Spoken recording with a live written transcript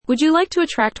Would you like to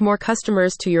attract more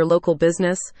customers to your local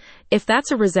business? If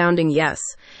that's a resounding yes,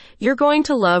 you're going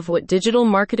to love what Digital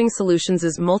Marketing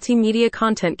Solutions' multimedia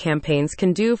content campaigns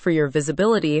can do for your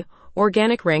visibility,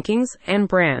 organic rankings, and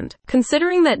brand.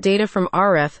 Considering that data from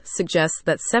RF suggests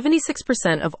that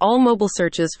 76% of all mobile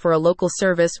searches for a local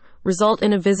service result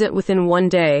in a visit within one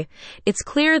day, it's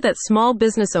clear that small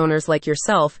business owners like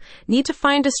yourself need to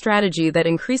find a strategy that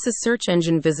increases search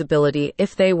engine visibility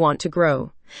if they want to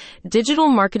grow. Digital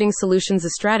Marketing Solutions'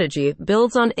 strategy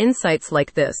builds on insights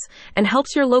like this and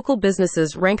helps your local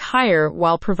businesses rank higher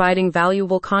while providing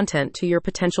valuable content to your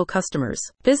potential customers.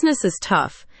 Business is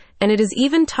tough, and it is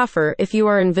even tougher if you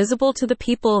are invisible to the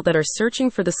people that are searching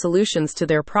for the solutions to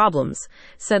their problems,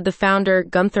 said the founder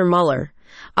Gunther Muller.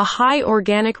 A high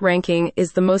organic ranking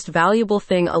is the most valuable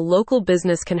thing a local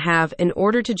business can have in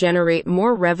order to generate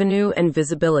more revenue and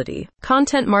visibility.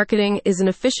 Content marketing is an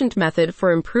efficient method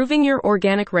for improving your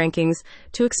organic rankings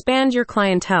to expand your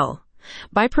clientele.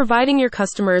 By providing your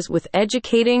customers with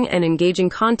educating and engaging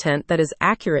content that is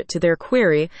accurate to their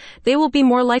query, they will be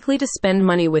more likely to spend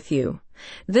money with you.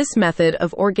 This method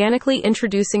of organically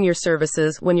introducing your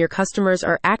services when your customers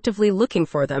are actively looking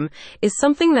for them is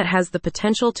something that has the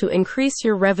potential to increase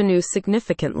your revenue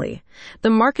significantly. The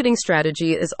marketing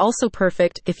strategy is also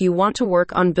perfect if you want to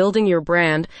work on building your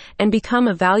brand and become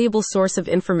a valuable source of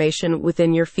information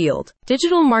within your field.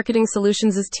 Digital Marketing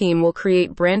Solutions' team will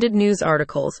create branded news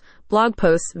articles, blog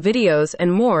posts, videos,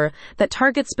 and more that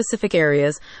target specific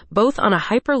areas, both on a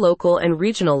hyperlocal and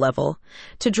regional level,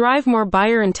 to drive more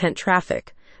buyer intent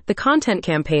traffic. The content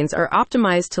campaigns are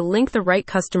optimized to link the right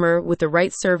customer with the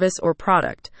right service or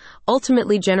product,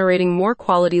 ultimately generating more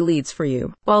quality leads for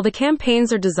you. While the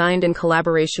campaigns are designed in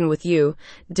collaboration with you,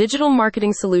 Digital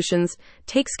Marketing Solutions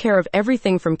takes care of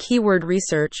everything from keyword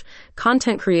research,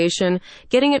 content creation,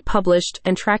 getting it published,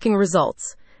 and tracking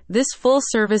results. This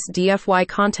full-service DIY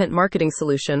content marketing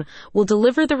solution will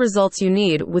deliver the results you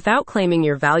need without claiming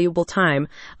your valuable time,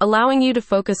 allowing you to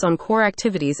focus on core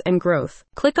activities and growth.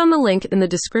 Click on the link in the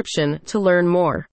description to learn more.